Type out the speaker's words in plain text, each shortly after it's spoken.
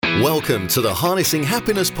Welcome to the Harnessing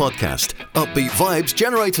Happiness podcast. Upbeat vibes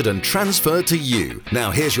generated and transferred to you.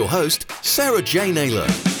 Now here's your host, Sarah J. Naylor.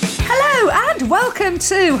 Hello and welcome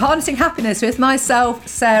to Harnessing Happiness with myself,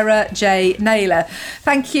 Sarah J. Naylor.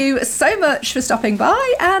 Thank you so much for stopping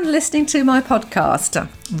by and listening to my podcast.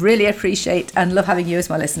 Really appreciate and love having you as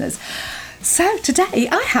my listeners. So today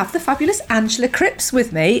I have the fabulous Angela Cripps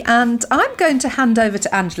with me, and I'm going to hand over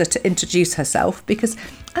to Angela to introduce herself because,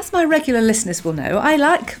 as my regular listeners will know, I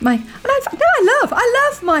love my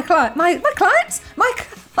clients, my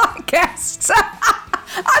guests.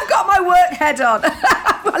 I've got my work head on.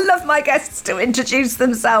 I love my guests to introduce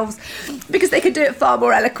themselves because they can do it far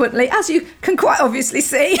more eloquently, as you can quite obviously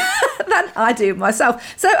see, than I do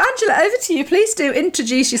myself. So Angela, over to you. Please do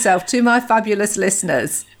introduce yourself to my fabulous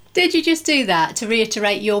listeners. Did you just do that to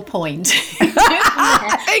reiterate your point?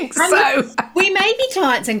 I think so. We may be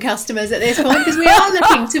clients and customers at this point because we are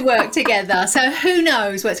looking to work together. So who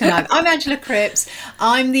knows what's going to happen. I'm Angela Cripps.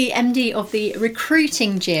 I'm the MD of the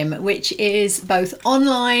Recruiting Gym, which is both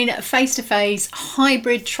online, face-to-face,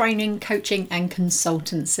 hybrid training, coaching and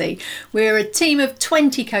consultancy. We're a team of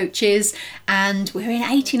 20 coaches and we're in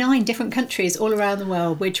 89 different countries all around the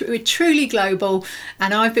world. We're truly global,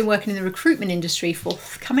 and I've been working in the recruitment industry for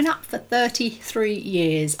coming up for 33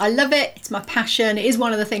 years. I love it. It's my passion. It is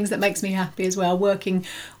one of the things that makes me happy as well, working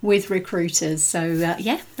with recruiters. So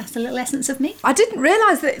that's a little essence of me. I didn't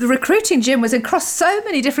realise that the Recruiting Gym was across so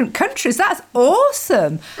many different countries. That's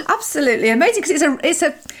awesome. Absolutely amazing, because it's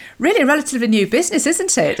a really relatively new business,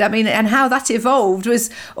 isn't it? I mean, and how that evolved was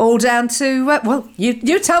all down to,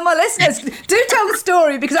 you tell my listeners, do tell the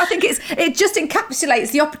story, because I think it just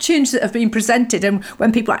encapsulates the opportunities that have been presented and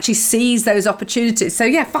when people actually seize those opportunities. So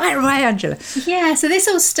yeah, fire away, Angela. Yeah, so this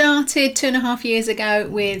all started 2.5 years ago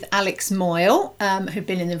with Alex Moyle, who'd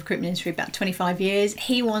been in the recruitment industry about 25 years.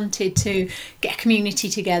 He wanted to get a community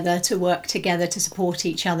together, to work together, to support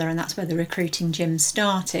each other, and that's where the Recruiting Gym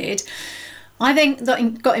started. I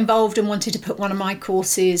then got involved and wanted to put one of my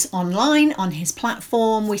courses online on his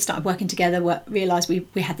platform. We started working together, realised we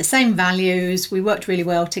had the same values, we worked really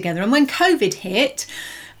well together. And when COVID hit,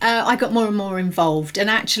 I got more and more involved, and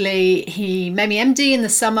actually he made me MD in the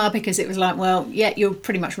summer because it was like, well, yeah, you're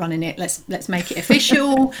pretty much running it. Let's make it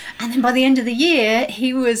official. And then by the end of the year,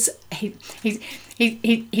 he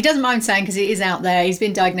doesn't mind saying, because it is out there, he's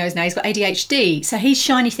been diagnosed now, he's got ADHD. So he's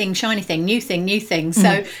shiny thing, new thing.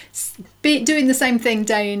 So doing the same thing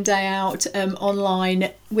day in, day out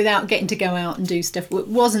online without getting to go out and do stuff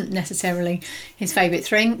wasn't necessarily his favourite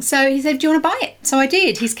thing. So he said, do you want to buy it? So I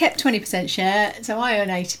did. He's kept 20% share, so I own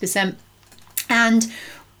 80%. And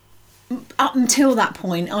up until that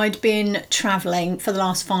point, I'd been travelling for the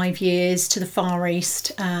last 5 years to the Far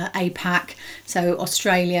East, APAC, so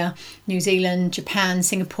Australia, New Zealand, Japan,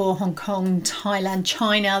 Singapore, Hong Kong, Thailand,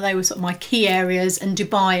 China. They were sort of my key areas, and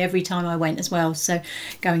Dubai every time I went as well, so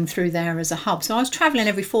going through there as a hub. So I was travelling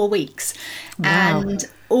every 4 weeks. Wow. And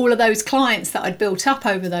all of those clients that I'd built up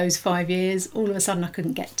over those 5 years, all of a sudden I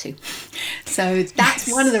couldn't get to. So that's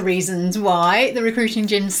one of the reasons why the Recruiting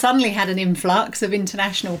Gym suddenly had an influx of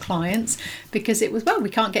international clients, because it was, well, we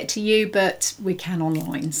can't get to you, but we can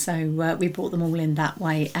online. So we brought them all in that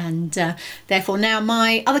way. And therefore now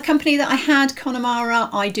my other company that I had, Connemara,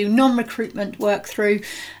 I do non-recruitment work through,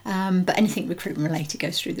 but anything recruitment related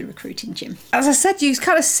goes through the Recruiting Gym. As I said, you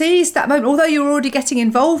kind of seized that moment, although you were already getting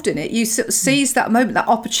involved in it, you sort of seized that moment, that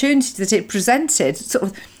opportunity that it presented, sort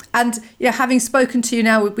of. And having spoken to you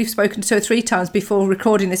now, we've spoken 2 or 3 times before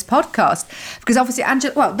recording this podcast, because obviously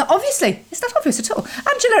Angela, well, not obviously, it's not obvious at all.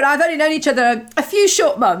 Angela and I have only known each other a few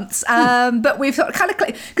short months, but we've sort of kind of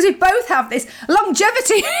clicked, because we both have this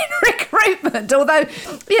longevity in recruitment, although,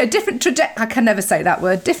 different I can never say that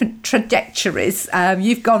word, different trajectories.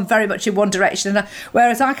 You've gone very much in one direction,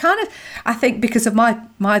 whereas I think because of my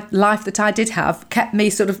life that I did have, kept me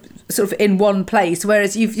sort of in one place,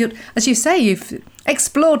 whereas you've, as you say, you've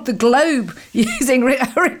explored the globe using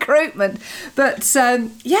recruitment. But so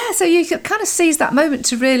you kind of seize that moment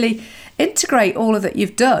to really integrate all of that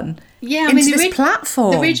you've done into this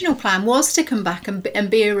platform. The original plan was to come back and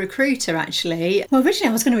be a recruiter, actually. Well, originally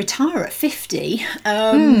I was going to retire at 50.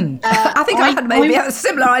 I think I had a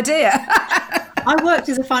similar idea. I worked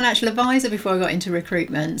as a financial advisor before I got into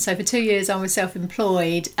recruitment. So for 2 years I was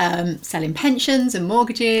self-employed, selling pensions and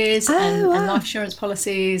mortgages and life insurance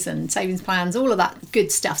policies and savings plans, all of that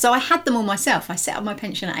good stuff. So I had them all myself. I set up my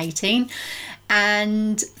pension at 18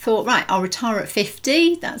 and thought, right, I'll retire at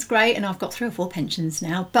 50. That's great. And I've got 3 or 4 pensions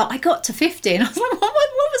now. But I got to 50 and I was like, what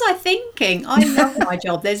was was I thinking? I love my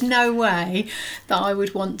job. There's no way that I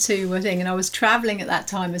would want to and I was travelling at that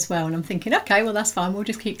time as well, and I'm thinking, okay, well, that's fine, we'll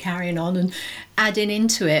just keep carrying on and adding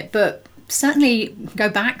into it. But certainly go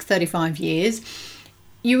back 35 years,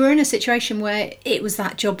 you were in a situation where it was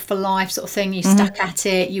that job for life sort of thing. You stuck at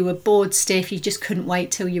it, you were bored stiff, you just couldn't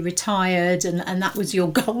wait till you retired, and that was your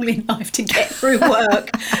goal in life, to get through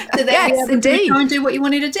work to then Yes, be able indeed. to try and do what you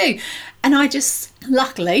wanted to do. And I just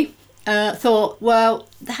luckily thought, well,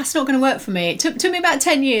 that's not going to work for me. It took me about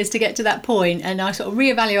 10 years to get to that point, and I sort of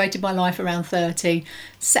reevaluated my life around 30,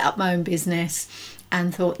 set up my own business,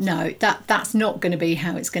 and thought, no, that's not going to be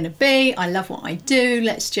how it's going to be. I love what I do.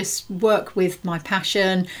 Let's just work with my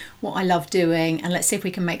passion, what I love doing, and let's see if we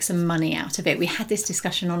can make some money out of it. We had this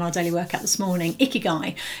discussion on our daily workout this morning,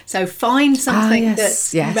 Ikigai. So find something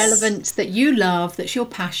that's relevant, that you love, that's your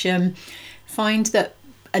passion. Find that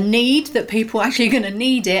a need that people are actually going to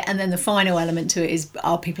need it, and then the final element to it is,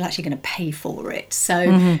 are people actually going to pay for it?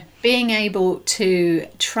 So being able to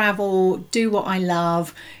travel, do what I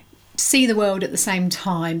love, see the world at the same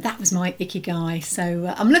time, that was my Ikigai.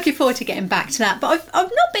 So I'm looking forward to getting back to that. But I've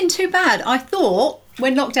not been too bad. I thought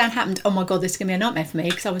when lockdown happened, oh my God, this is going to be a nightmare for me,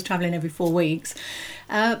 because I was travelling every 4 weeks.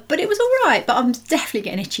 But it was all right. But I'm definitely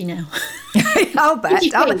getting itchy now. I'll bet.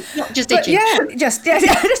 Not just itchy. Just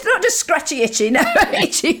not just scratchy itchy. No,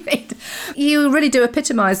 itchy feet. You really do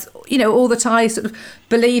epitomise, all that I sort of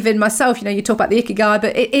believe in myself. You talk about the Ikigai,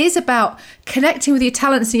 but it is about connecting with your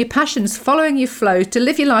talents and your passions, following your flow, to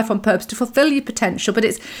live your life on purpose, to fulfil your potential. But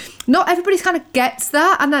it's not everybody kind of gets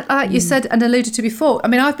that. And that, like you said and alluded to before, I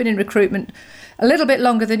mean, I've been in recruitment a little bit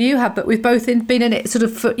longer than you have, but we've both been in it sort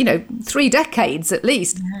of for 3 decades at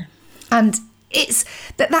least. And it's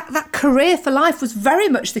that career for life was very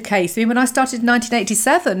much the case. I mean, when I started in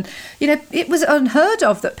 1987, it was unheard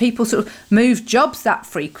of that people sort of moved jobs that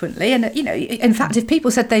frequently. And in fact, if people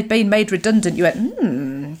said they'd been made redundant, you went,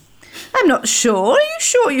 I'm not sure. Are you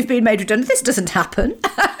sure you've been made redundant? This doesn't happen.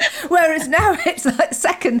 Whereas now it's like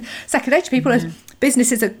second age. People,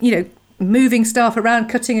 businesses are moving staff around,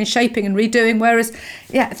 cutting and shaping and redoing, whereas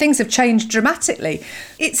things have changed dramatically.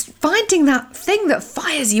 It's finding that thing that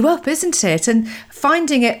fires you up, isn't it? And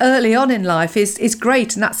finding it early on in life is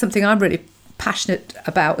great, and that's something I'm really passionate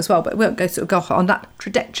about as well. But we won't go on that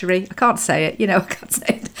trajectory. I can't say it, I can't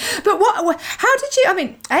say it. But how did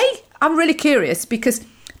you, I'm really curious, because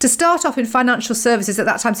to start off in financial services at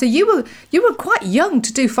that time, so you were quite young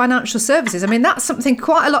to do financial services. I mean, that's something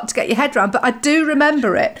quite a lot to get your head around. But I do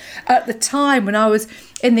remember it at the time when I was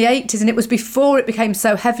in the 80s, and it was before it became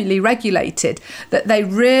so heavily regulated, that they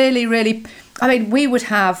really, really, we would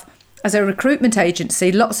have, as a recruitment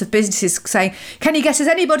agency, lots of businesses saying, can you get us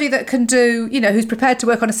anybody that can do, who's prepared to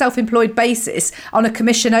work on a self-employed basis on a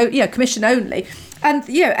commission only. And,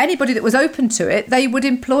 anybody that was open to it, they would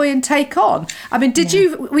employ and take on. I mean,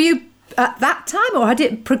 were you at that time, or had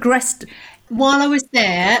it progressed? While I was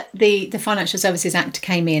there, the Financial Services Act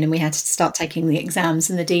came in, and we had to start taking the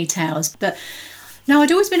exams and the details. But no,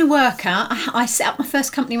 I'd always been a worker. I set up my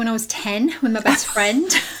first company when I was 10 with my best friend.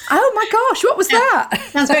 Oh my gosh, what was that?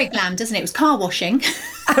 Sounds very glam, doesn't it? It was car washing.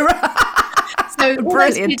 So all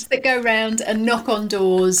those kids that go around and knock on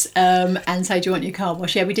doors and say, do you want your car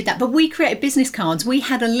washed? Yeah, we did that. But we created business cards. We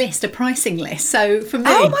had a pricing list. So for me,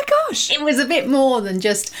 oh my gosh, it was a bit more than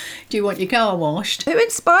just, do you want your car washed? Who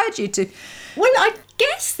inspired you to? Well, I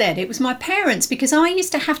guess then it was my parents, because I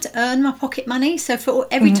used to have to earn my pocket money. So for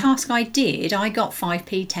every task I did, I got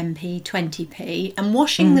 5p, 10p, 20p, and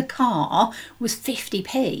washing the car was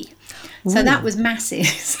 50p. So that was massive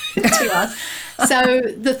to us. So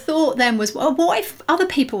the thought then was, well, what if other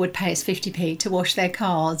people would pay us 50p to wash their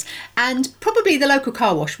cars? And probably the local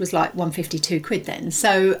car wash was like 152 quid then.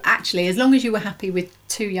 So actually, as long as you were happy with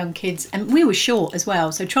 2 young kids, and we were short as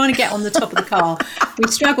well, so trying to get on the top of the car, we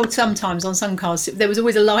struggled sometimes on some cars. There was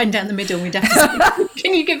always a line down the middle. We'd have to say,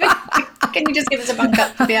 can you just give us a bump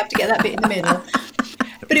up to be able to get that bit in the middle?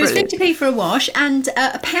 But it was 50p for a wash, and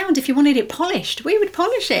 £1 if you wanted it polished. We would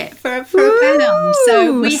polish it for a £1.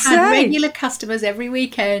 So we had regular customers every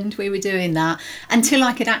weekend. We were doing that until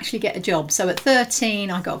I could actually get a job. So at 13,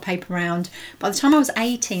 I got a paper round. By the time I was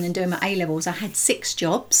 18 and doing my A-levels, I had 6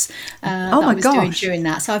 jobs that I was doing during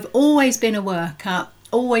that. So I've always been a worker.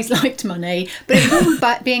 always liked money, but it was all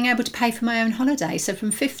about being able to pay for my own holiday. So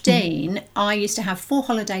from 15, I used to have 4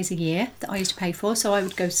 holidays a year that I used to pay for. So I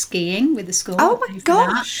would go skiing with the school. Oh my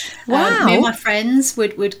gosh! Wow. Me and my friends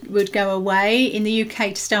would go away in the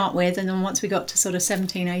UK to start with, and then once we got to sort of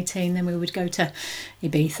 17, 18, then we would go to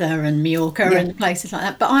Ibiza and Mallorca and places like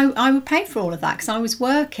that. But I would pay for all of that because I was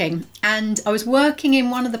working, and I was working in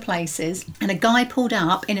one of the places, and a guy pulled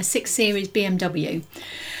up in a 6 Series BMW.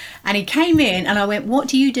 And he came in and I went, what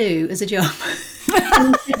do you do as a job?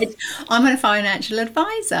 And he said, I'm a financial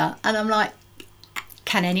advisor. And I'm like,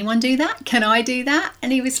 can anyone do that? Can I do that?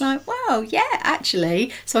 And he was like, well, yeah,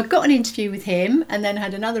 actually. So I got an interview with him and then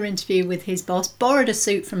had another interview with his boss, borrowed a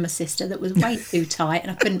suit from my sister that was way too tight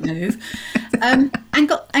and I couldn't move, and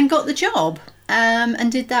got the job.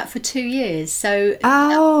 And did that for 2 years. So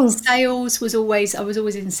sales was always, I was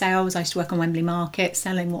always in sales. I used to work on Wembley Market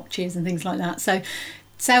selling watches and things like that. So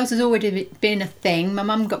sales has already been a thing. My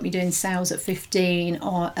mum got me doing sales at 15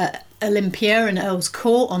 or at Olympia and Earl's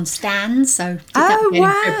Court on stands. So did that again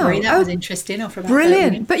in February. That was interesting. After about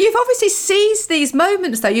brilliant. But you've obviously seized these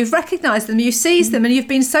moments, though. You've recognised them, you've seized them, and you've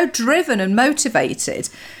been so driven and motivated.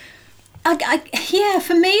 Yeah,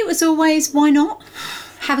 for me it was always, why not?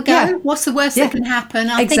 Have a go. Yeah. What's the worst that can happen?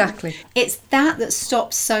 I exactly. think it's that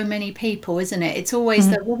stops so many people, isn't it? It's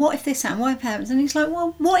always that, well, what if this happens? What if it happens? And it's like,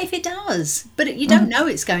 well, what if it does? But you don't know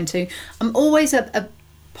it's going to. I'm always a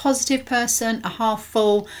positive person, a half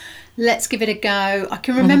full. Let's give it a go. I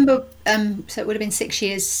can remember, so it would have been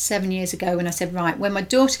 7 years ago when I said, right, when my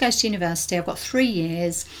daughter goes to university, I've got 3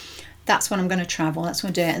 years. That's when I'm going to travel. That's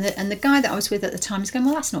when I do it. And the guy that I was with at the time is going,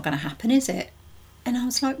 well, that's not going to happen, is it? And I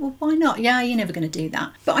was like, well, why not? Yeah, you're never going to do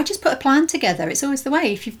that. But I just put a plan together. It's always the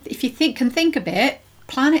way. If you can think a bit,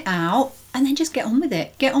 plan it out, and then just get on with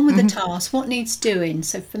it. Get on with the task. What needs doing?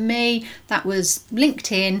 So for me, that was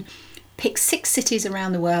LinkedIn, pick 6 cities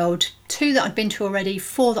around the world, 2 that I'd been to already,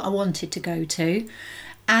 4 that I wanted to go to,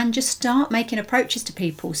 and just start making approaches to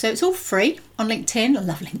people. So it's all free on LinkedIn. I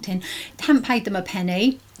love LinkedIn. Haven't paid them a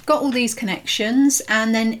penny. Got all these connections,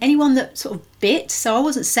 and then anyone that sort of bit, so I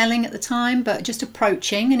wasn't selling at the time, but just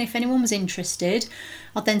approaching, and if anyone was interested,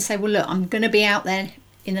 I'd then say, well, look, I'm going to be out there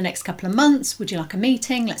in the next couple of months. Would you like a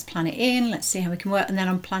meeting? Let's plan it in. Let's see how we can work. And then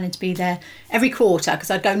I'm planning to be there every quarter, because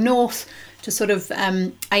I'd go north to sort of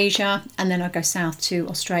Asia, and then I'd go south to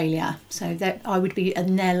Australia. So that I would be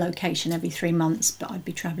in their location every 3 months, but I'd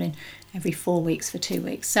be travelling every 4 weeks for 2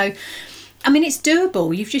 weeks. So I mean, it's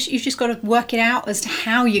doable. You've just got to work it out as to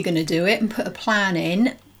how you're going to do it and put a plan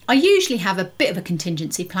in. I usually have a bit of a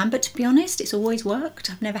contingency plan, but to be honest, it's always worked.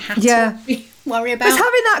 I've never had to worry about. It's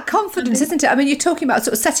having that confidence, isn't it? I mean, you're talking about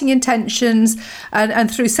sort of setting intentions,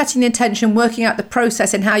 and through setting the intention, working out the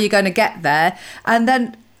process and how you're going to get there, and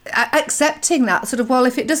then accepting that sort of, well,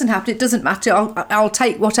 if it doesn't happen, it doesn't matter. I'll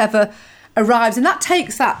take whatever arrives, and that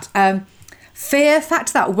takes that fear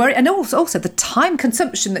factor, that worry, and also the time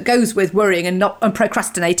consumption that goes with worrying and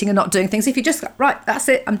procrastinating and not doing things. If you just right, that's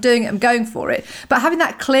it, I'm doing it, I'm going for it. But having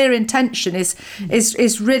that clear intention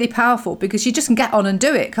is really powerful, because you just can get on and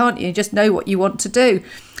do it, can't you? You just know what you want to do.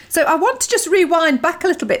 So I want to just rewind back a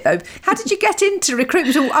little bit, though. How did you get into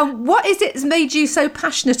recruitment, and what is it that's made you so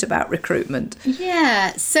passionate about recruitment?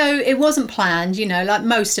 Yeah, so it wasn't planned, like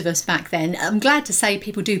most of us back then. I'm glad to say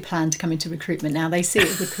people do plan to come into recruitment now. They see it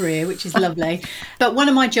as a career, which is lovely. But one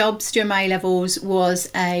of my jobs during my A-levels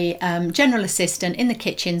was a general assistant in the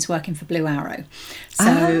kitchens working for Blue Arrow.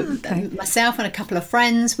 So myself and a couple of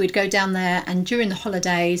friends, we'd go down there, and during the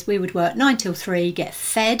holidays we would work 9 till 3, get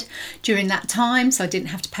fed during that time, so I didn't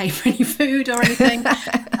have to pay for any food or anything,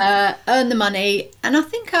 earn the money. And I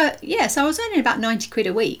think so I was earning about 90 quid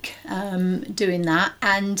a week doing that.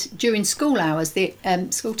 And during school hours, the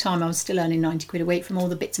school time, I was still earning 90 quid a week from all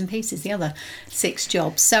the bits and pieces, the other 6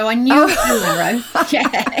 jobs. So I knew Blue Arrow.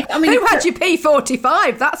 Yeah, I mean, who had your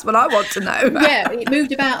P45? That's what I want to know. Yeah, it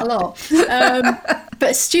moved about a lot.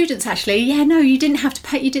 But students, actually, you didn't have to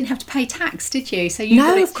pay. You didn't have to pay tax, did you? So you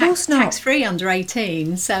got it tax-free under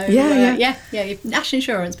 18. So national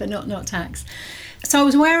insurance, but not tax. So I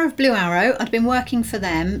was aware of Blue Arrow. I'd been working for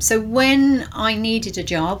them. So when I needed a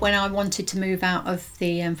job, when I wanted to move out of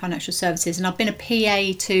the financial services, and I've been a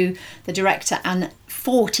PA to the director and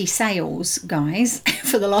 40 sales guys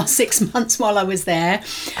for the last 6 months while I was there.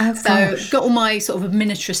 Got all my sort of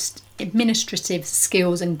administrative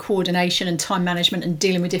skills and coordination and time management and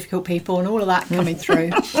dealing with difficult people and all of that coming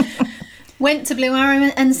through. Went to Blue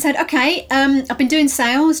Arrow and said, okay, I've been doing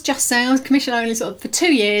sales, just sales, commission only sort of for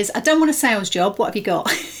 2 years. I don't want a sales job. What have you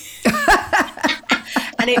got?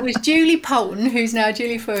 And it was Julie Polton, who's now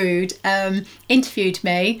Julie Food, interviewed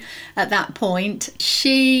me at that point.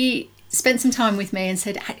 She spent some time with me and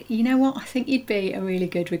said, you know what, I think you'd be a really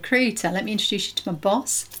good recruiter. Let me introduce you to my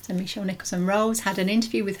boss, so Michelle Nicholson-Rolls. Had an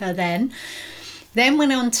interview with her then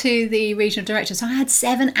went on to the regional director. So I had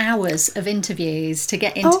 7 hours of interviews to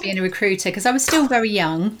get into being a recruiter because I was still very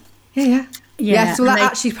young. Yeah, so that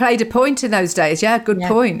actually played a point in those days. Yeah, good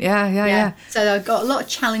point. Yeah. So I got a lot of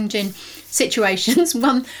challenging situations.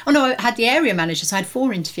 I had the area manager, so I had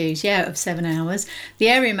 4 interviews, of 7 hours. The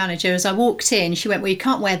area manager, as I walked in, she went, well, you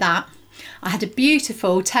can't wear that. I had a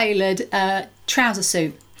beautiful tailored trouser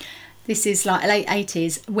suit. This is like late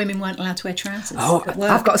 80s. Women weren't allowed to wear trousers at work.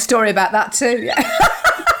 I've got a story about that too. Yeah.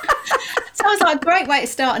 So I was like, great way to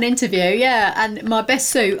start an interview. Yeah, and my best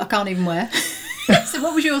suit I can't even wear. So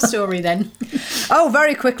what was your story then? Oh,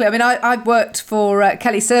 very quickly. I mean, I worked for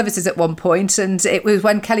Kelly Services at one point, and it was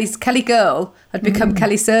when Kelly Girl had become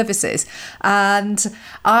Kelly Services, and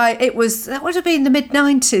that would have been the mid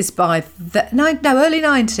 90s early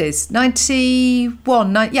 90s,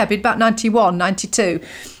 91, it'd be about 91, 92.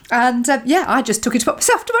 And I just took it upon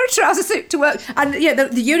myself to wear a trouser suit to work. And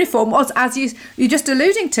the uniform was, as you're just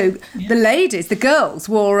alluding to, the ladies, the girls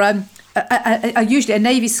wore usually a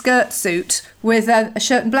navy skirt suit with a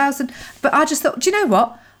shirt and blouse. But I just thought, do you know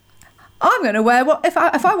what? I'm going to wear if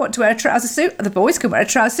I want to wear a trouser suit, the boys can wear a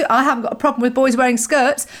trouser suit. I haven't got a problem with boys wearing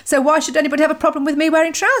skirts, so why should anybody have a problem with me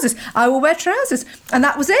wearing trousers? I will wear trousers, and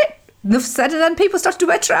that was it. Enough said, and then people started to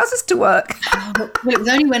wear trousers to work. Well, it was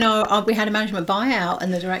only when we had a management buyout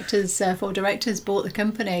and the 4 directors bought the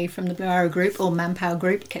company from the Blue Arrow Group or Manpower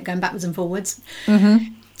Group. It kept going backwards and forwards.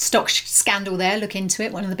 Mm-hmm. Stock scandal there, look into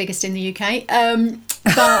it, one of the biggest in the UK.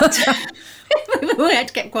 But we had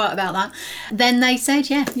to get quiet about that. Then they said,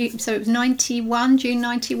 so it was June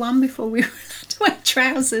 91 before we were allowed to wear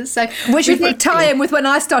trousers. So which would tie in with when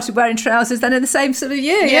I started wearing trousers then in the same sort of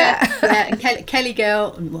year. Yeah. And Kelly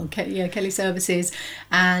Girl, Kelly Services,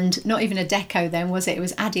 and not even Adecco then, was it? It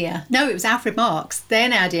was Adia. No, it was Alfred Marks.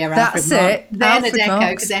 Then Adia, That's Alfred it. Marks. Then Adecco,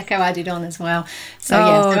 because Echo added on as well.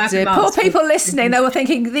 So dear. Poor people listening, they were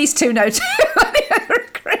thinking, these two know too.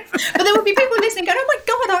 But there would be people listening going, oh my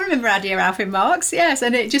God, I remember Adia Alfred Marks. Yes,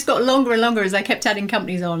 and it just got longer and longer as they kept adding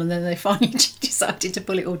companies on, and then they finally decided to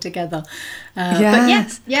pull it all together.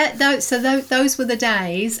 So those were the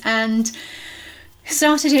days, and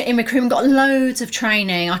started in recruitment, got loads of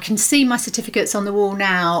training. I can see my certificates on the wall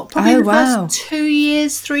now. Probably the first 3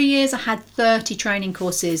 years, I had 30 training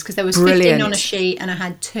courses because there was 15 on a sheet and I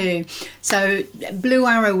had 2. So Blue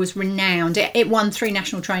Arrow was renowned. It won 3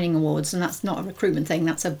 national training awards, and that's not a recruitment thing,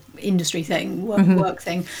 that's a industry thing, work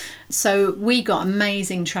thing. So we got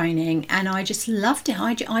amazing training and I just loved it.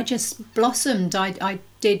 I just blossomed. I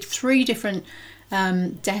did 3 different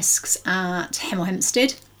desks at Hemel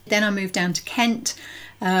Hempstead. Then I moved down to Kent,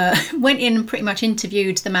 went in and pretty much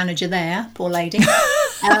interviewed the manager there, poor lady,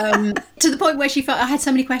 to the point where she felt I had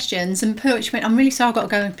so many questions, and she went, I'm really sorry, I've got to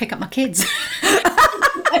go and pick up my kids.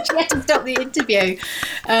 She had to stop the interview.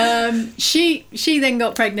 She then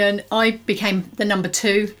got pregnant. I became the number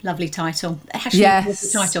 2. Lovely title. Actually, was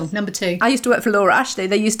the title number 2. I used to work for Laura Ashley.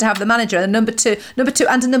 They used to have the manager and number 2,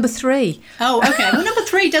 and a number 3. Oh, okay. Well, number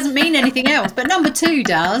 3 doesn't mean anything else, but number 2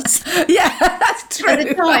 does. Yeah, that's true. At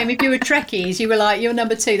the time, if you were Trekkies, you were like, you're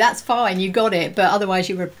number 2. That's fine. You got it. But otherwise,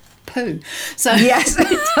 you were poo. So yes.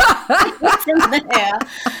 From there.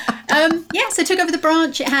 So I took over the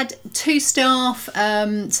branch. It had 2 staff.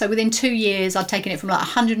 So within 2 years, I'd taken it from like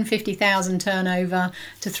 150,000 turnover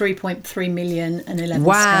to 3.3 million and 11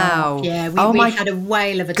 staff. Yeah, we had a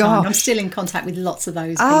whale of a time. I'm still in contact with lots of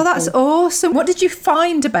those people. Oh, that's awesome. What did you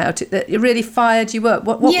find about it that really fired you up?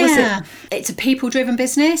 What was it? It's a people-driven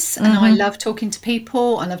business, and I love talking to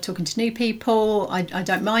people. I love talking to new people. I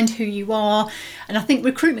don't mind who you are. And I think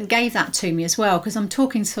recruitment gave that to me as well, because I'm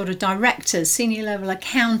talking sort of directors, senior level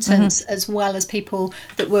accountants, as well as people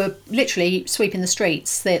that were literally sweeping the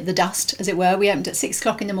streets, the dust, as it were. We opened at 6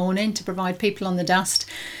 o'clock in the morning to provide people on the dust.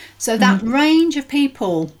 So that range of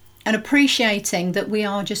people, and appreciating that we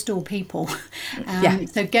are just all people.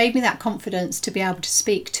 So gave me that confidence to be able to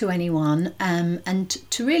speak to anyone and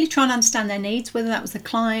to really try and understand their needs, whether that was the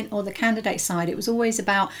client or the candidate side. It was always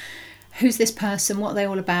about, who's this person, what are they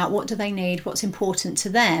all about, what do they need, what's important to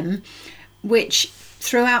them, which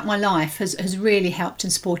throughout my life has really helped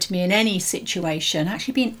and supported me in any situation,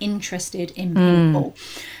 actually being interested in people.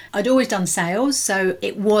 I'd always done sales, so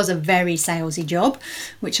it was a very salesy job,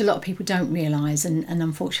 which a lot of people don't realise and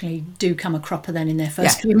unfortunately do come a cropper then in their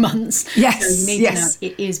first few months. Yes, so you need to know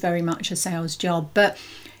it is very much a sales job. But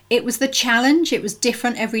It was the challenge. It was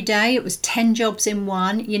different every day. It was 10 jobs in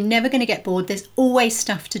one. You're never going to get bored. There's always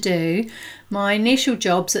stuff to do. My initial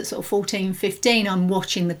jobs at sort of 14, 15, I'm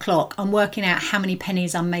watching the clock. I'm working out how many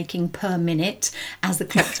pennies I'm making per minute as the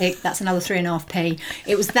clock ticks. That's another 3.5p.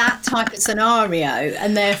 It was that type of scenario,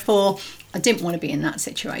 and therefore I didn't want to be in that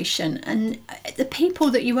situation. And the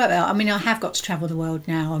people that you work with, I mean, I have got to travel the world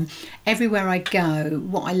now, and everywhere I go,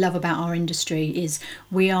 what I love about our industry is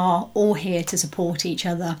we are all here to support each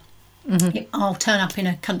other. Mm-hmm. I'll turn up in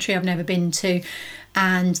a country I've never been to,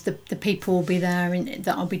 and the people will be there and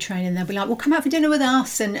that I'll be training. They'll be like, well, come out for dinner with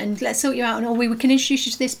us and let's sort you out, and or we can introduce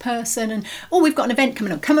you to this person, and we've got an event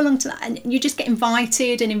coming up, come along to that. And you just get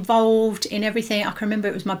invited and involved in everything. I can remember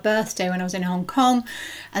it was my birthday when I was in Hong Kong,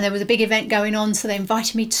 and there was a big event going on, so they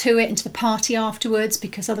invited me to it and to the party afterwards,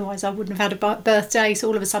 because otherwise I wouldn't have had a birthday. So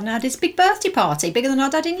all of a sudden I had this big birthday party, bigger than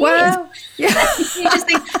I'd had in years. Wow. Yeah. You just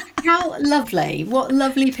think, how lovely, what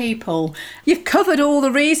lovely people. You've covered all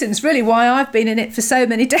the reasons really why I've been in it for so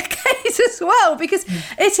many decades as well, because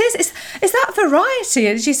it's that variety.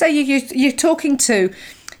 As you say, you're talking to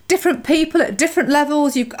different people at different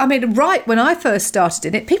levels. Right when I first started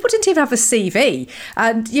in it, people didn't even have a CV,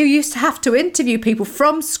 and you used to have to interview people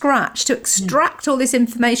from scratch to extract all this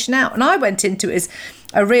information out. And I went into it as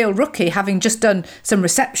a real rookie, having just done some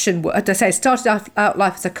reception work. As I say, started out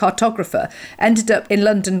life as a cartographer, ended up in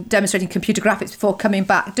London demonstrating computer graphics before coming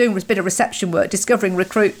back, doing a bit of reception work, discovering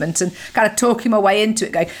recruitment, and kind of talking my way into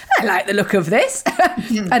it, going, I like the look of this,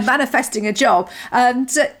 and manifesting a job.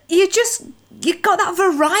 And you've got that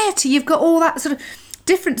variety. You've got all that sort of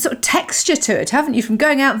different sort of texture to it, haven't you? From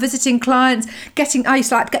going out visiting clients, I used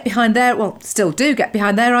to like to get behind still do get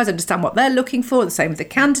behind their eyes, understand what they're looking for, the same with the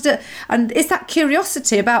candidate. And it's that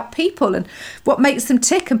curiosity about people and what makes them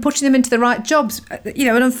tick and pushing them into the right jobs. And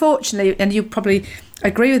unfortunately, and you probably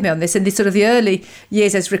agree with me on this, in the sort of the early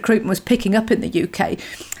years as recruitment was picking up in the UK,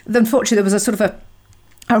 unfortunately there was a sort of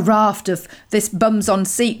a raft of this bums on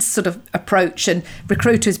seats sort of approach, and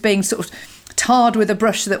recruiters being sort of tarred with a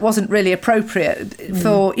brush that wasn't really appropriate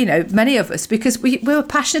for many of us, because we were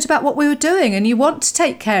passionate about what we were doing, and you want to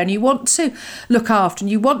take care and you want to look after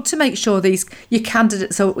and you want to make sure your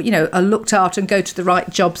candidates are looked after and go to the right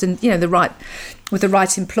jobs and with the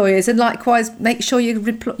right employers, and likewise make sure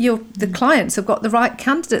the clients have got the right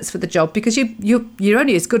candidates for the job, because you're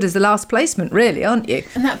only as good as the last placement, really, aren't you?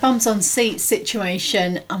 And that bums on seats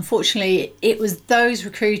situation, unfortunately, it was those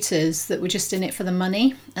recruiters that were just in it for the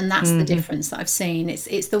money, and that's the difference that I've seen.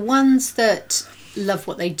 It's the ones that love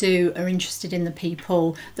what they do, are interested in the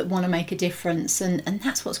people, that want to make a difference, and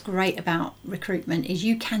that's what's great about recruitment, is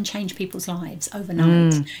you can change people's lives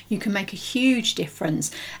overnight. You can make a huge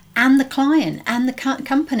difference, and the client and the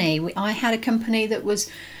company. I had a company that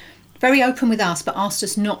was very open with us, but asked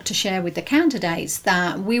us not to share with the candidates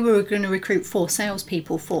that we were going to recruit 4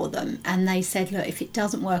 salespeople for them, and they said, look, if it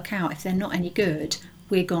doesn't work out, if they're not any good,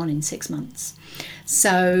 we're gone in 6 months.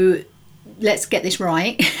 So let's get this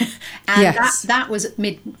right. And yes. that was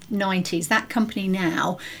mid-90s. That company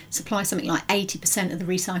now supplies something like 80% of the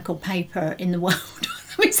recycled paper in the world.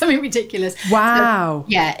 I mean, something ridiculous. Wow. So,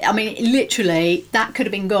 yeah, I mean, literally, that could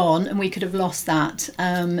have been gone and we could have lost that.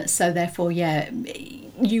 So therefore,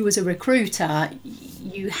 you as a recruiter,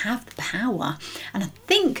 you have the power. And I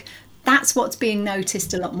think that's what's being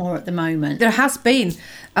noticed a lot more at the moment. There has been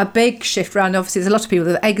a big shift around. Obviously, there's a lot of people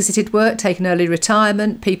that have exited work, taken early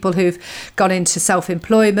retirement, people who've gone into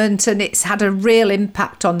self-employment, and it's had a real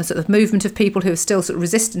impact on the sort of movement of people who are still sort of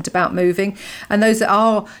resistant about moving. And those that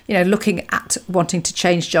are, looking at wanting to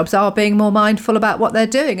change jobs are being more mindful about what they're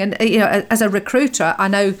doing. And, as a recruiter, I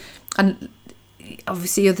know, and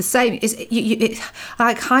obviously you're the same,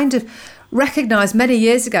 I kind of recognised many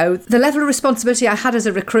years ago the level of responsibility I had as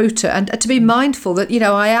a recruiter, and to be mindful that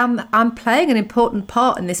I'm playing an important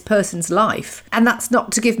part in this person's life, and that's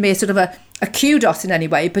not to give me a sort of a kudos in any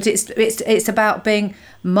way, but it's about being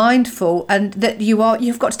mindful, and that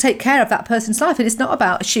you've got to take care of that person's life, and it's not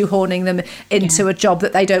about shoehorning them into a job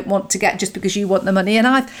that they don't want to get just because you want the money. And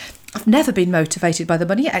I've never been motivated by the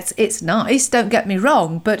money. It's nice, don't get me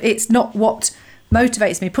wrong, but it's not what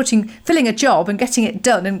motivates me. Filling a job and getting it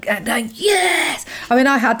done and going, yes. I mean,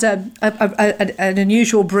 I had an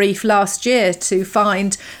unusual brief last year to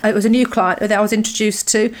find, it was a new client that I was introduced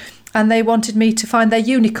to, and they wanted me to find their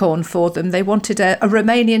unicorn for them. They wanted a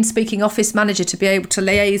Romanian-speaking office manager to be able to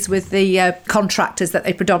liaise with the contractors that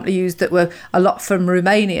they predominantly used, that were a lot from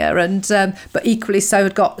Romania, and but equally so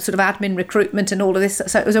had got sort of admin recruitment and all of this.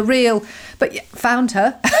 So it was a real, but found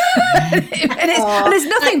her. and there's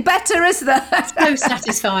nothing better, is there? So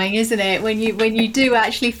satisfying, isn't it, when you do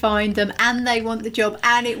actually find them and they want the job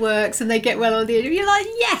and it works and they get well on the interview. You're like,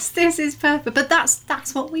 yes, this is perfect. But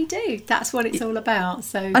that's what we do. That's what it's all about.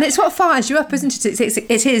 So, and it's what fires you up, isn't it?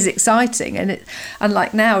 It is exciting, and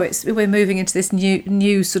like now we're moving into this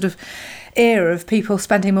new sort of era of people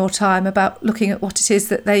spending more time about looking at what it is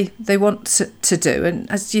that they want to do. And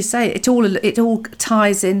as you say, it all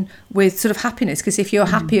ties in with sort of happiness, because if you're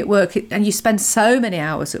happy at work and you spend so many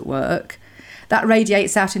hours at work, that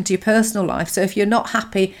radiates out into your personal life. So if you're not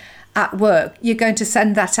happy at work, you're going to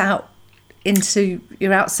send that out into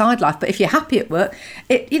your outside life. But if you're happy at work,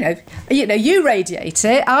 you radiate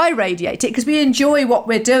it, I radiate it, because we enjoy what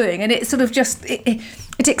we're doing, and it sort of just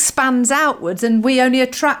it expands outwards, and we only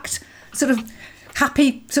attract sort of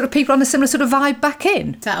happy sort of people on a similar sort of vibe back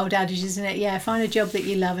in. It's that old adage, isn't it? Yeah, find a job that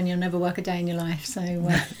you love and you'll never work a day in your life. So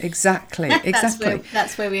exactly.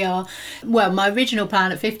 That's where we are. Well, my original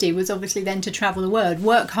plan at 50 was obviously then to travel the world,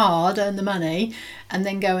 work hard, earn the money, and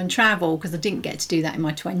then go and travel, because I didn't get to do that in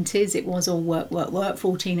my 20s. It was all work,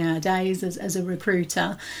 14-hour days as a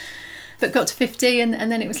recruiter. But got to 50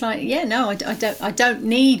 and then it was like, yeah, no, I don't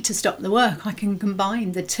need to stop the work. I can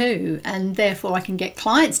combine the two, and therefore I can get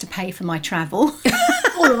clients to pay for my travel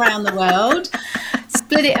all around the world,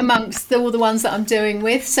 split it amongst all the ones that I'm doing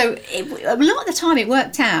with. So a lot of the time it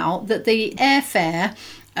worked out that the airfare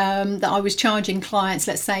that I was charging clients,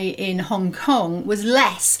 let's say in Hong Kong, was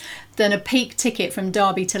less than a peak ticket from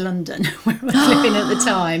Derby to London, where I was living at the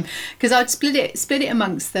time, because I'd split it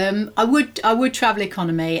amongst them. I would travel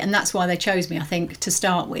economy, and that's why they chose me, I think, to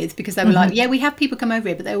start with, because they were like, yeah, we have people come over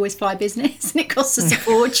here, but they always fly business and it costs us a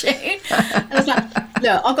fortune. And I was like,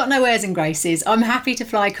 look, I've got no airs and graces. I'm happy to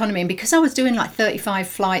fly economy, and because I was doing like 35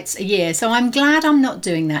 flights a year, so I'm glad I'm not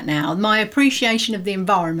doing that now. My appreciation of the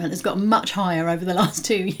environment has got much higher over the last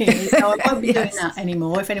 2 years, so I won't be doing that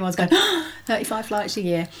anymore if anyone's going, 35 flights a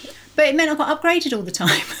year. But it meant I got upgraded all the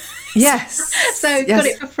time. Yes. Got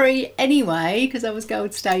it for free anyway, because I was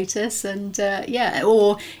gold status. And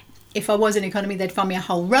or if I was in economy, they'd find me a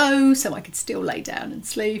whole row so I could still lay down and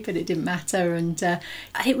sleep, and it didn't matter. And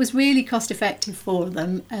it was really cost effective for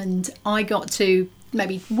them. And I got to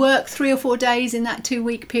maybe work 3 or 4 days in that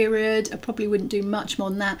 2-week period. I probably wouldn't do much more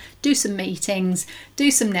than that. Do some meetings, do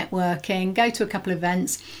some networking, go to a couple of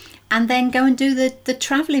events, and then go and do the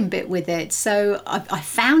travelling bit with it. So I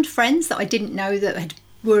found friends that I didn't know that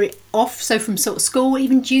were off, so from sort of school,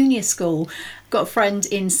 even junior school. Got a friend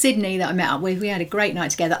in Sydney that I met up with. We had a great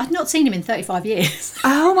night together. I'd not seen him in 35 years.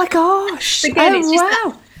 Oh my gosh. Again, it's just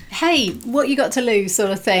that, hey, what you got to lose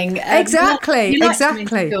sort of thing. Exactly. You liked him in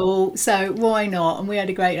school, so why not? And we had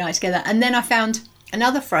a great night together. And then I found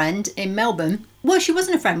another friend in Melbourne. Well, she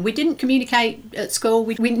wasn't a friend. We didn't communicate at school.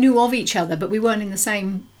 We knew of each other, but we weren't in the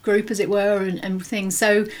same group, as it were, and things.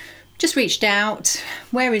 So just reached out,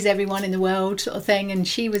 where is everyone in the world sort of thing. And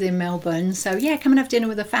she was in Melbourne. So yeah, come and have dinner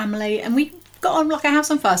with the family. And we got on like a house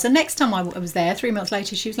on fire. So next time I was there, 3 months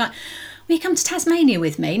later, she was like, will you come to Tasmania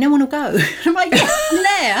with me? No one will go. And I'm like, yes, I'm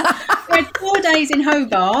there. We had 4 days in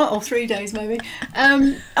Hobart, or 3 days maybe.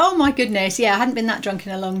 Oh my goodness, yeah, I hadn't been that drunk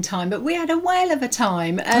in a long time, but we had a whale of a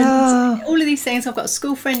time. And all of these things. I've got a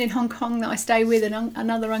school friend in Hong Kong that I stay with, and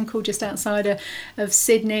another uncle just outside of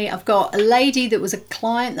Sydney. I've got a lady that was a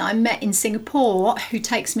client that I met in Singapore who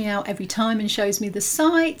takes me out every time and shows me the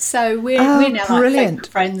sights. So we're now like Facebook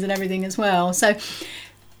friends and everything as well. So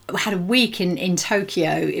I had a week in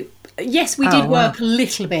Tokyo. Yes, we did work a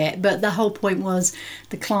little bit, but the whole point was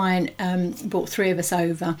the client brought 3 of us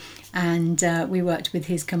over, and we worked with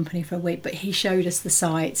his company for a week. But he showed us the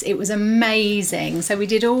sites. It was amazing. So we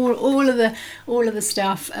did all of the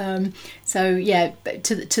stuff. So yeah,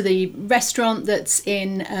 to the restaurant that's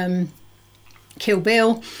in Kill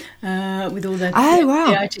Bill with all the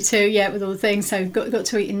with all the things. So got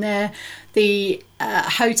to eat in there. The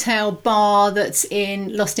hotel bar that's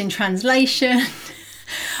in Lost in Translation.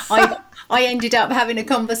 I ended up having a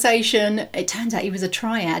conversation. It turns out he was a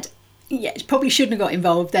triad. Yeah, probably shouldn't have got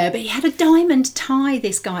involved there, but he had a diamond tie,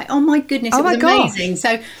 this guy. Oh my goodness, it was amazing.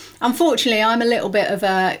 So unfortunately, I'm a little bit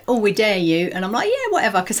of we dare you. And I'm like, yeah,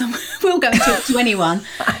 whatever, because we'll go and talk to anyone.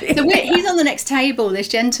 So he's on the next table, this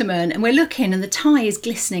gentleman, and we're looking, and the tie is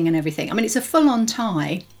glistening and everything. I mean, it's a full-on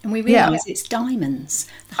tie, and we realise it's diamonds.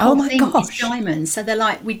 The whole thing is diamonds. So they're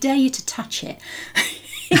like, we dare you to touch it.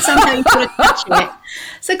 Somehow you've got to touch it.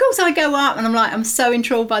 So of course I go up and I'm like, I'm so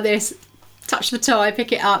enthralled by this. Touch the toy,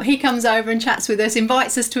 pick it up. He comes over and chats with us,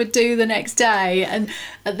 invites us to a do the next day, and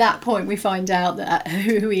at that point we find out that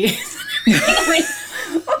who he is.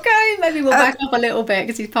 Okay, maybe we'll back up a little bit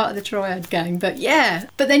because he's part of the Triad gang. But yeah,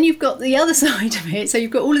 but then you've got the other side of it. So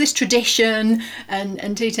you've got all of this tradition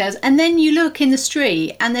and details, and then you look in the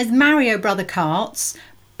street and there's Mario Brother carts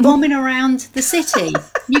bombing around the city.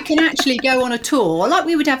 You can actually go on a tour, like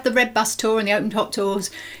we would have the Red Bus tour and the Open Top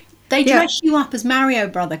tours. They dress you up as Mario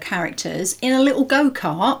Brother characters in a little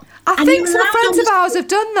go-kart. I think some friends of ours have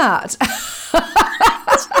done that.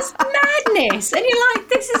 It's just madness. And you're like,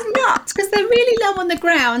 this is nuts, because they're really low on the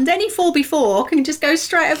ground. Any 4x4 can just go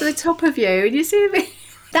straight over the top of you. And you see me.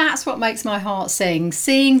 That's what makes my heart sing.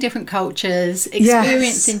 Seeing different cultures,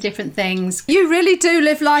 experiencing different things. You really do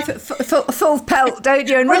live life at full pelt, don't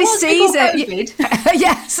you? And really seize it.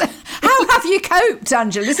 Yes. How have you coped,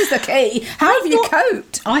 Angela? This is the key. How have you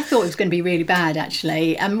coped? I thought it was going to be really bad,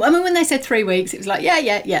 actually. I mean, when they said 3 weeks, it was like,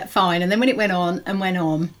 yeah, fine. And then when it went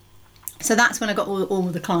on, so that's when I got all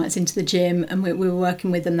of the clients into the gym, and we were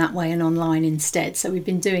working with them that way and online instead. So we've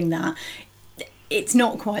been doing that. It's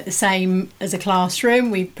not quite the same as a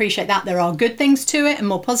classroom. We appreciate that. There are good things to it and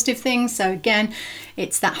more positive things. So again,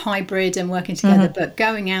 it's that hybrid and working together, but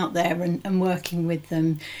going out there and working with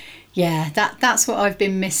them. Yeah, that's what I've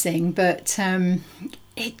been missing. But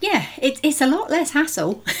it's a lot less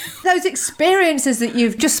hassle. Those experiences that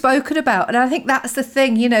you've just spoken about, and I think that's the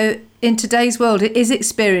thing, you know, in today's world, it is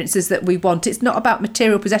experiences that we want. It's not about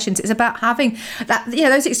material possessions. It's about having that, you know,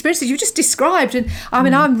 those experiences you just described. And I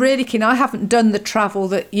mean, I'm really keen. I haven't done the travel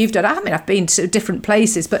that you've done. I mean, I've been to different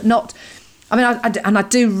places, but not. I mean, I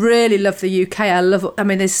do really love the UK. I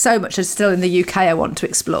mean, there's so much still in the UK I want to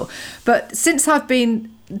explore. But since I've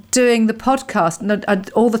been doing the podcast and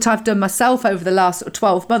all that I've done myself over the last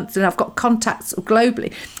 12 months, and I've got contacts globally.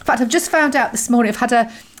 In fact, I've just found out this morning I've had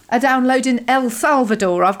a download in El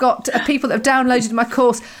Salvador. I've got people that have downloaded my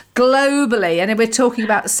course globally, and we're talking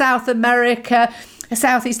about South America,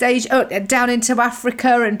 Southeast Asia, down into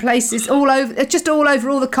Africa and places all over, just all over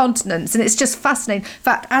all the continents, and it's just fascinating. In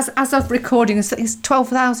fact, as of recording, it's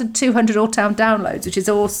 12,200 all-time downloads, which is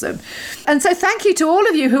awesome. And so thank you to all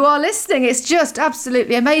of you who are listening. It's just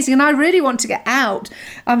absolutely amazing, and I really want to get out.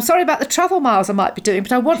 I'm sorry about the travel miles I might be doing,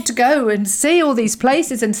 but I want to go and see all these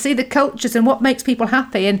places and see the cultures and what makes people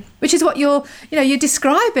happy, and which is what you're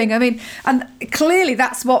describing. I mean, and clearly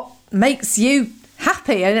that's what makes you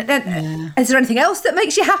happy. And is there anything else that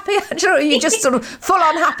makes you happy, Angela, or are you just sort of full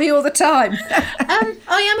on happy all the time?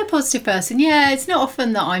 I am a positive person. Yeah, it's not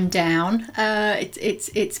often that I'm down.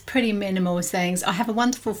 It's pretty minimal things. I have a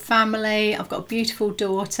wonderful family. I've got a beautiful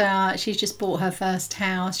daughter. She's just bought her first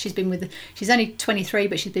house. She's only 23,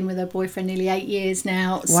 but she's been with her boyfriend nearly 8 years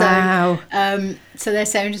now. Wow. So they're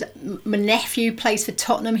saying, my nephew plays for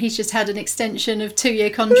Tottenham. He's just had an extension of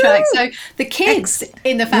 2-year contract. Woo! So the kids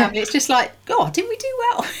in the family, it's just like, God, didn't we do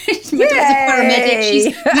well? My daughter's a paramedic.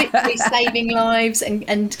 She's literally saving lives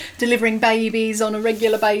and delivering babies on a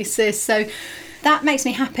regular basis. So that makes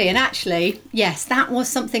me happy. And actually, yes, that was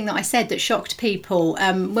something that I said that shocked people.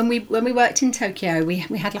 When we worked in Tokyo, we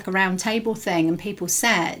had like a round table thing, and people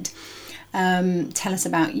said, tell us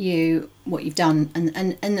about you, what you've done,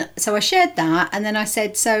 and so I shared that, and then I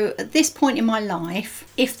said, so at this point in my life,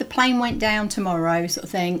 if the plane went down tomorrow, sort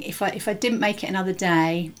of thing, if I didn't make it another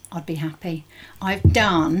day, I'd be happy. I've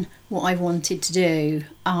done what I wanted to do.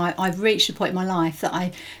 I've reached a point in my life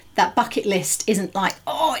that bucket list isn't like,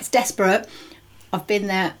 oh, it's desperate. I've been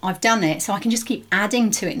there, I've done it, so I can just keep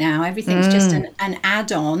adding to it now. Everything's just an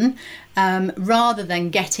add-on, rather than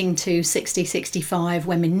getting to 60, 65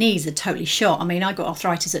 when my knees are totally shot. I mean, I got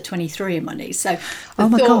arthritis at 23 in my knees, so the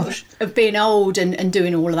thought of being old and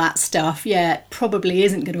doing all of that stuff, probably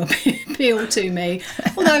isn't going to appeal to me.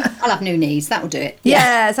 Although I'll have new knees, that will do it.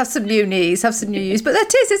 Yes, have some new knees, have some new use. But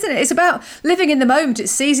that is, isn't it? It's about living in the moment.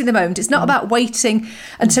 It's seizing the moment. It's not about waiting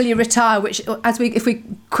until you retire. Which, if we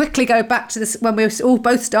quickly go back to this, when we all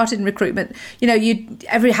both started in recruitment,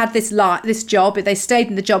 everybody had this job. They stayed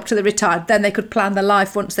in the job till they retired. Then they could plan their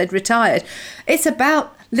life once they'd retired. It's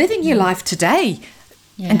about living your life today.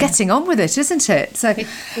 And getting on with it, isn't it? So,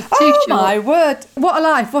 my word, what a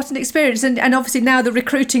life, what an experience. And obviously now the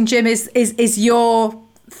recruiting gym is your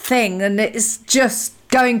thing, and it's just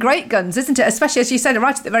going great guns, isn't it? Especially as you said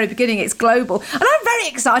right at the very beginning, it's global. And I'm very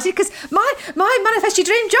excited because my Manifest Your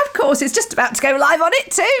Dream job course is just about to go live on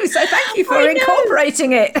it too. So thank you for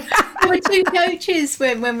incorporating it. We're 2 coaches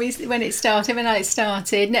when it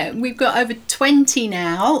started. No, we've got over 20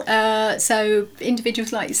 now. So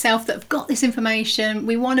individuals like yourself that have got this information.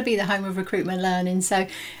 We want to be the home of recruitment learning. So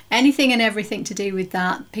anything and everything to do with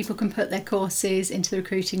that, people can put their courses into the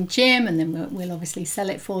Recruiting Gym, and then we'll obviously sell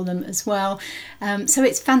it for them as well. So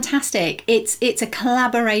it's fantastic. It's a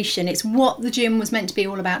collaboration. It's what the gym was meant to be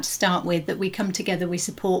all about to start with, that we come together, we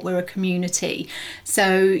support, we're a community.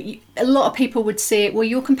 So a lot of people would see it, well,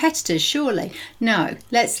 you're competitors, surely. No,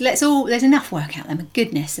 let's all, there's enough work out there. My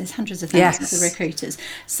goodness, there's hundreds of thousands of recruiters.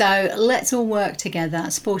 So let's all work together,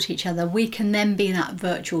 support each other. We can then be that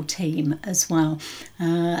virtual team as well.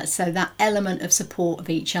 So that element of support of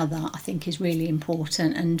each other, I think, is really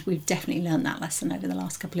important, and we've definitely learned that lesson over the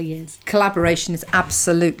last couple of years. Collaboration is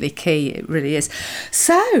absolutely key. It really is.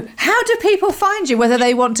 So how do people find you, whether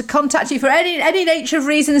they want to contact you for any nature of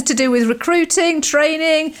reasons to do with recruiting,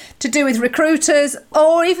 training, to do with recruiters,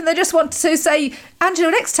 or even they just want to say, Angela,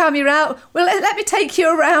 next time you're out, well, let me take you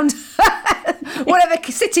around whatever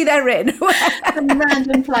city they're in. Some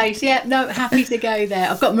random place. Yeah, no, happy to go there.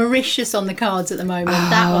 I've got Mauritius on the cards at the moment.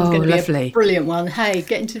 That one's going to be a brilliant one. Hey,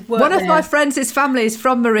 getting to work One of my friends' family is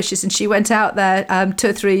from Mauritius, and she went out there 2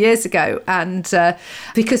 or 3 years ago, and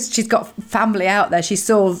because she's got family out there, she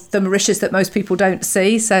saw the Mauritius that most people don't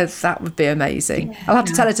see, so that would be amazing. Yeah, I'll have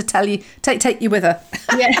to tell her to take you with her.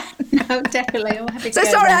 Yeah, no, definitely. I'm happy to so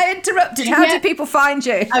go sorry, there. I interrupted. How do people find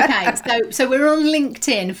you? Okay, so we're on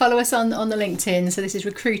LinkedIn. Follow us on the LinkedIn. So this is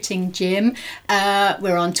Recruiting Gym.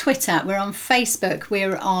 We're on Twitter. We're on Facebook.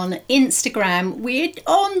 We're on Instagram. We're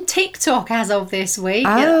on TikTok as of this week.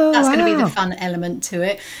 That's going to be the fun element to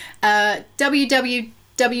it.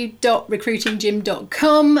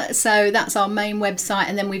 www.recruitinggym.com. So that's our main website,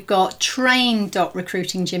 and then we've got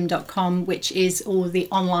train.recruitinggym.com, which is all the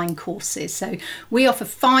online courses. So we offer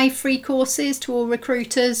 5 free courses to all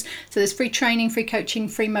recruiters. So there's free training, free coaching,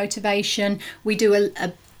 free motivation. We do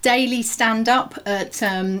a daily stand-up at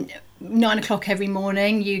 9 o'clock every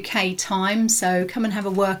morning UK time, so come and have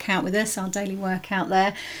a workout with us, our daily workout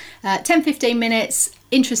there. 10-15 minutes,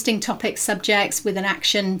 interesting topics, subjects with an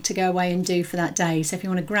action to go away and do for that day. So if you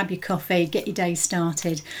want to grab your coffee, get your day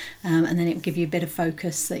started, and then it will give you a bit of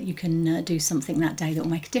focus that you can do something that day that will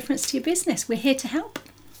make a difference to your business. We're here to help.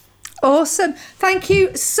 Awesome. Thank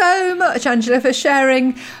you so much, Angela, for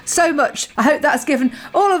sharing so much. I hope that's given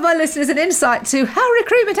all of my listeners an insight to how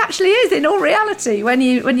recruitment actually is in all reality when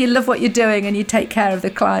you love what you're doing and you take care of the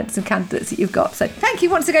clients and candidates that you've got. So thank you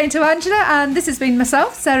once again to Angela, and this has been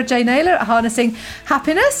myself, Sarah J. Naylor at Harnessing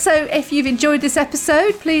Happiness. So if you've enjoyed this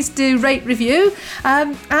episode, please do rate, review,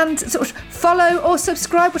 and sort of follow or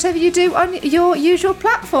subscribe, whatever you do on your usual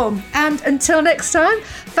platform. And until next time,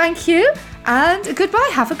 thank you. And goodbye.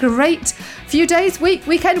 Have a great few days, week,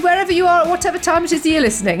 weekend, wherever you are, whatever time it is that you're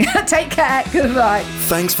listening. Take care. Goodbye.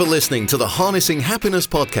 Thanks for listening to the Harnessing Happiness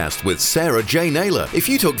podcast with Sarah J. Naylor. If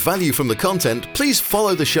you took value from the content, please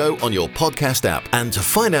follow the show on your podcast app. And to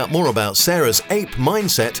find out more about Sarah's APE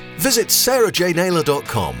mindset, visit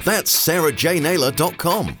sarahjnaylor.com. That's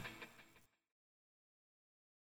sarahjnaylor.com.